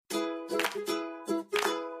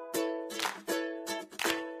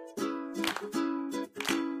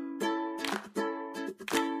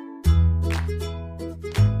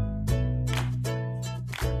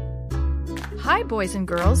Hi, boys and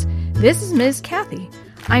girls. This is Ms. Kathy.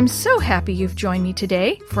 I'm so happy you've joined me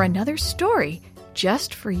today for another story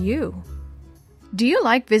just for you. Do you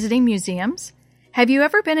like visiting museums? Have you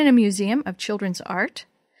ever been in a museum of children's art?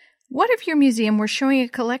 What if your museum were showing a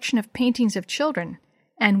collection of paintings of children,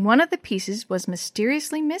 and one of the pieces was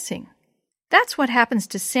mysteriously missing? That's what happens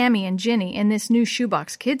to Sammy and Jenny in this new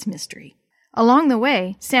Shoebox Kids mystery. Along the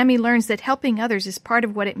way, Sammy learns that helping others is part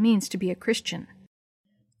of what it means to be a Christian.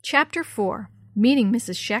 Chapter 4. Meeting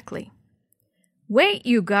Mrs. Sheckley. Wait,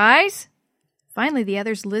 you guys! Finally, the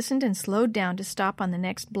others listened and slowed down to stop on the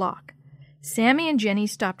next block. Sammy and Jenny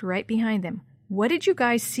stopped right behind them. What did you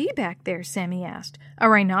guys see back there? Sammy asked. A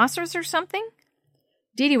rhinoceros or something?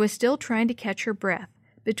 Dee Dee was still trying to catch her breath.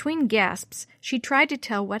 Between gasps, she tried to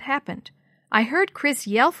tell what happened. I heard Chris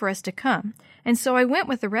yell for us to come, and so I went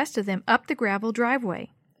with the rest of them up the gravel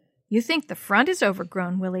driveway. You think the front is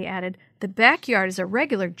overgrown, Willie added. The backyard is a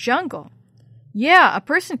regular jungle. Yeah, a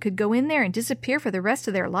person could go in there and disappear for the rest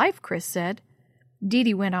of their life, Chris said. Dee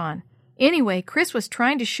Dee went on. Anyway, Chris was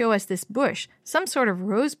trying to show us this bush, some sort of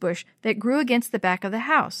rose bush that grew against the back of the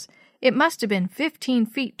house. It must have been 15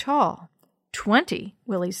 feet tall. 20,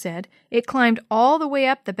 Willie said. It climbed all the way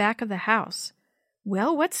up the back of the house.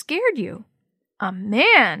 Well, what scared you? A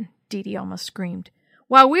man! Dee Dee almost screamed.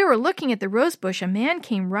 While we were looking at the rose bush, a man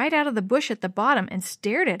came right out of the bush at the bottom and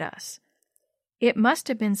stared at us. It must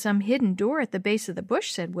have been some hidden door at the base of the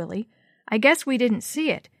bush, said Willie. I guess we didn't see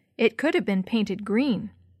it. It could have been painted green.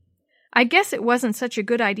 I guess it wasn't such a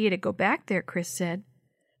good idea to go back there, Chris said.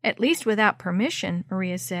 At least without permission,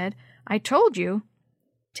 Maria said. I told you.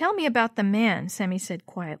 Tell me about the man, Sammy said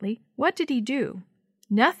quietly. What did he do?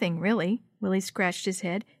 Nothing, really. Willie scratched his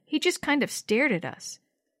head. He just kind of stared at us.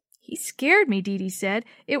 He scared me, Dee Dee said.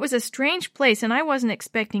 It was a strange place, and I wasn't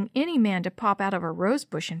expecting any man to pop out of a rose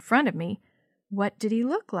bush in front of me. What did he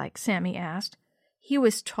look like? Sammy asked. He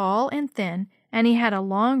was tall and thin, and he had a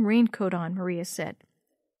long raincoat on, Maria said.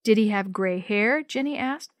 Did he have gray hair? Jenny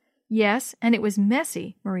asked. Yes, and it was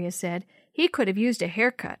messy, Maria said. He could have used a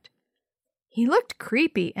haircut. He looked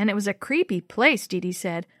creepy, and it was a creepy place, Dee Dee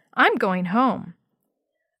said. I'm going home.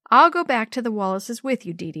 I'll go back to the Wallaces with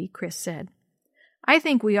you, Dee Dee, Chris said. I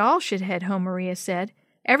think we all should head home, Maria said.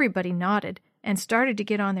 Everybody nodded and started to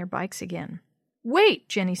get on their bikes again. Wait,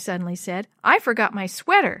 Jenny suddenly said. I forgot my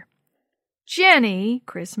sweater. Jenny,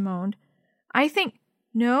 Chris moaned.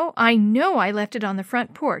 No, I know I left it on the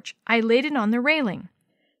front porch. I laid it on the railing.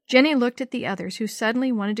 Jenny looked at the others, who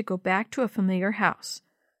suddenly wanted to go back to a familiar house.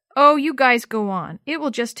 Oh, you guys go on. It will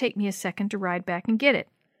just take me a second to ride back and get it.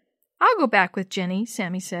 I'll go back with Jenny,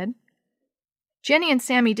 Sammy said. Jenny and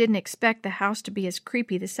Sammy didn't expect the house to be as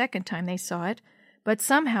creepy the second time they saw it, but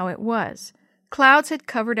somehow it was. Clouds had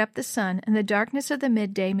covered up the sun, and the darkness of the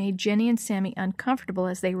midday made Jenny and Sammy uncomfortable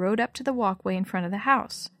as they rode up to the walkway in front of the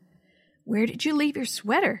house. Where did you leave your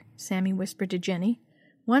sweater? Sammy whispered to Jenny.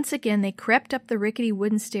 Once again they crept up the rickety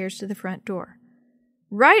wooden stairs to the front door.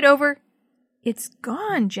 Right over. It's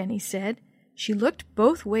gone, Jenny said. She looked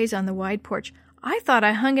both ways on the wide porch. I thought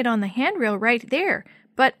I hung it on the handrail right there,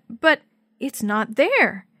 but it's not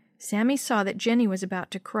there. Sammy saw that Jenny was about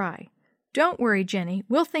to cry. Don't worry, Jenny.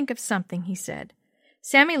 We'll think of something, he said.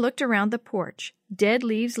 Sammy looked around the porch. Dead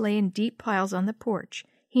leaves lay in deep piles on the porch.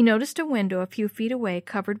 He noticed a window a few feet away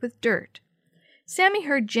covered with dirt. Sammy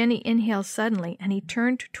heard Jenny inhale suddenly, and he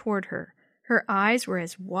turned toward her. Her eyes were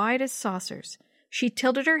as wide as saucers. She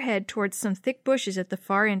tilted her head towards some thick bushes at the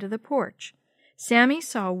far end of the porch. Sammy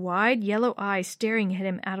saw wide yellow eyes staring at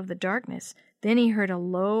him out of the darkness. Then he heard a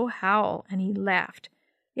low howl, and he laughed.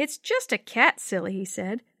 It's just a cat, silly, he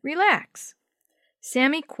said. Relax.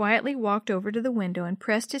 Sammy quietly walked over to the window and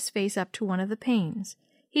pressed his face up to one of the panes.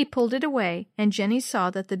 He pulled it away, and Jenny saw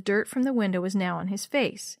that the dirt from the window was now on his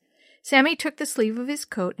face. Sammy took the sleeve of his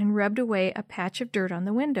coat and rubbed away a patch of dirt on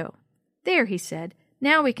the window. There, he said.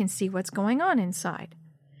 Now we can see what's going on inside.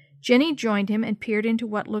 Jenny joined him and peered into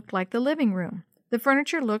what looked like the living room. The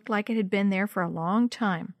furniture looked like it had been there for a long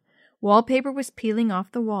time. Wallpaper was peeling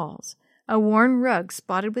off the walls. A worn rug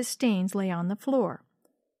spotted with stains lay on the floor.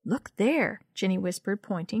 Look there, Jenny whispered,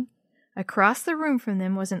 pointing. Across the room from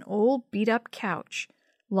them was an old beat-up couch.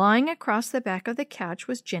 Lying across the back of the couch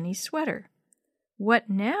was Jenny's sweater. What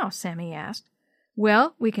now? Sammy asked.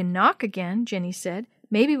 Well, we can knock again, Jenny said.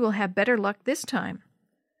 Maybe we'll have better luck this time.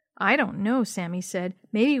 I don't know, Sammy said.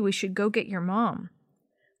 Maybe we should go get your mom.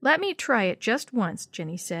 Let me try it just once,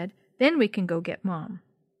 Jenny said. Then we can go get Mom.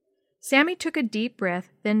 Sammy took a deep breath,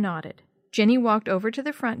 then nodded. Jenny walked over to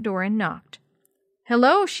the front door and knocked.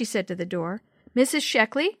 Hello, she said to the door. Mrs.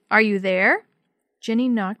 Sheckley, are you there? Jenny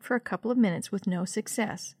knocked for a couple of minutes with no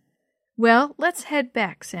success. Well, let's head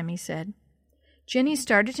back, Sammy said. Jenny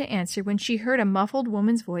started to answer when she heard a muffled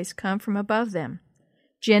woman's voice come from above them.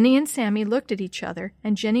 Jenny and Sammy looked at each other,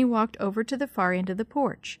 and Jenny walked over to the far end of the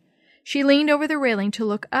porch. She leaned over the railing to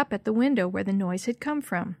look up at the window where the noise had come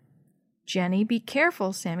from. "Jenny, be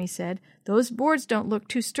careful," Sammy said. "Those boards don't look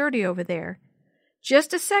too sturdy over there."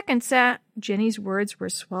 "Just a second, Jenny's words were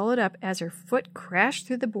swallowed up as her foot crashed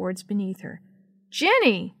through the boards beneath her.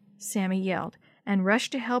 "Jenny!" Sammy yelled, and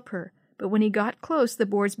rushed to help her, but when he got close, the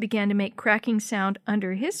boards began to make cracking sound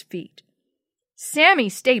under his feet. "Sammy,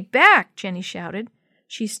 stay back!" Jenny shouted.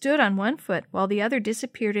 She stood on one foot while the other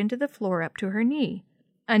disappeared into the floor up to her knee.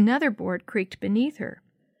 Another board creaked beneath her.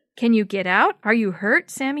 "Can you get out? Are you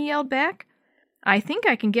hurt?" Sammy yelled back. "I think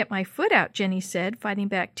I can get my foot out," Jenny said, fighting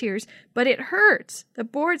back tears, "but it hurts. The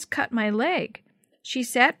boards cut my leg." She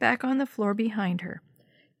sat back on the floor behind her.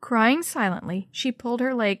 Crying silently, she pulled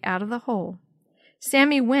her leg out of the hole.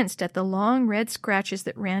 Sammy winced at the long red scratches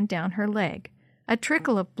that ran down her leg. A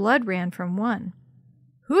trickle of blood ran from one.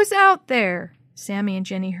 "Who's out there?" Sammy and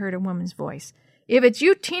Jenny heard a woman's voice. "If it's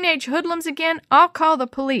you teenage hoodlums again, I'll call the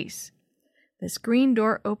police." The screen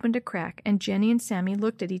door opened a crack, and Jenny and Sammy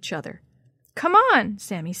looked at each other. "Come on,"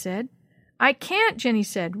 Sammy said. "I can't," Jenny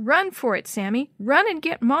said. "Run for it, Sammy. Run and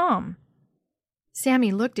get Mom."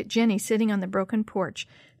 Sammy looked at Jenny sitting on the broken porch.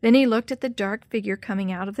 Then he looked at the dark figure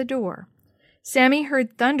coming out of the door. Sammy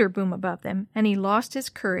heard thunder boom above them, and he lost his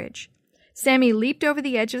courage. Sammy leaped over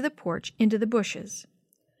the edge of the porch into the bushes.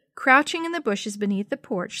 Crouching in the bushes beneath the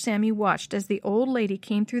porch, Sammy watched as the old lady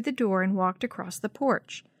came through the door and walked across the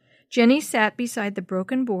porch. Jenny sat beside the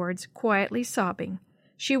broken boards, quietly sobbing.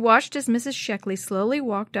 She watched as Mrs. Sheckley slowly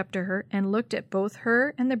walked up to her and looked at both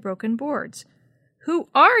her and the broken boards. "Who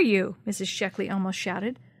are you?" Mrs. Sheckley almost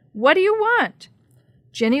shouted. "What do you want?"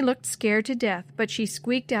 Jenny looked scared to death, but she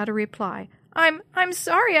squeaked out a reply. I'm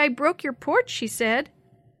sorry I broke your porch," she said.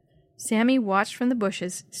 Sammy watched from the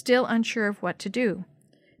bushes, still unsure of what to do.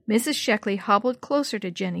 Mrs. Sheckley hobbled closer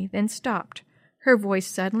to Jenny, then stopped. Her voice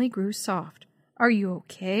suddenly grew soft. "Are you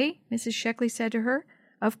okay?" Mrs. Sheckley said to her.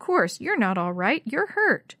 "Of course, you're not all right. You're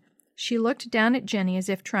hurt." She looked down at Jenny as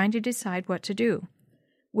if trying to decide what to do.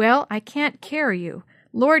 "Well, I can't carry you.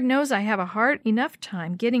 Lord knows I have a hard enough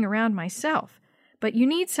time getting around myself. But you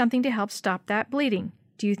need something to help stop that bleeding.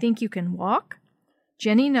 Do you think you can walk?"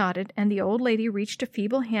 Jenny nodded, and the old lady reached a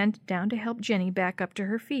feeble hand down to help Jenny back up to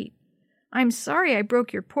her feet. "I'm sorry I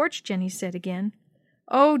broke your porch," Jenny said again.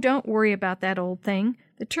 "Oh, don't worry about that old thing.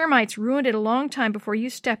 The termites ruined it a long time before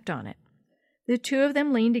you stepped on it." The two of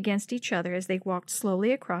them leaned against each other as they walked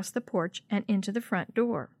slowly across the porch and into the front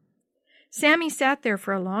door. Sammy sat there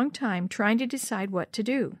for a long time, trying to decide what to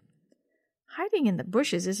do. "Hiding in the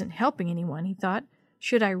bushes isn't helping anyone," he thought.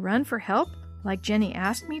 "Should I run for help, like Jenny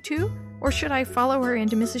asked me to, or should I follow her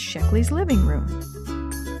into Mrs. Sheckley's living room?"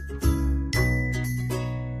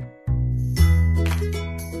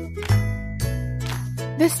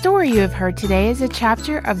 The story you have heard today is a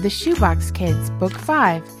chapter of the Shoebox Kids, Book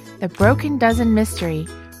 5, The Broken Dozen Mystery,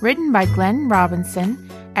 written by Glenn Robinson,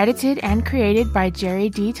 edited and created by Jerry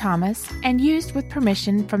D. Thomas, and used with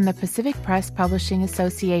permission from the Pacific Press Publishing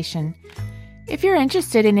Association. If you're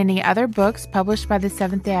interested in any other books published by the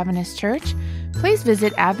Seventh-day Adventist Church, please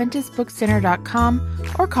visit AdventistBookCenter.com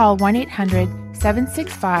or call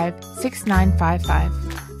 1-800-765-6955.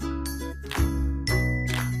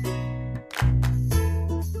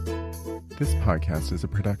 This podcast is a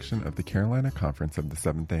production of the Carolina Conference of the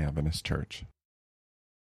Seventh-day Adventist Church.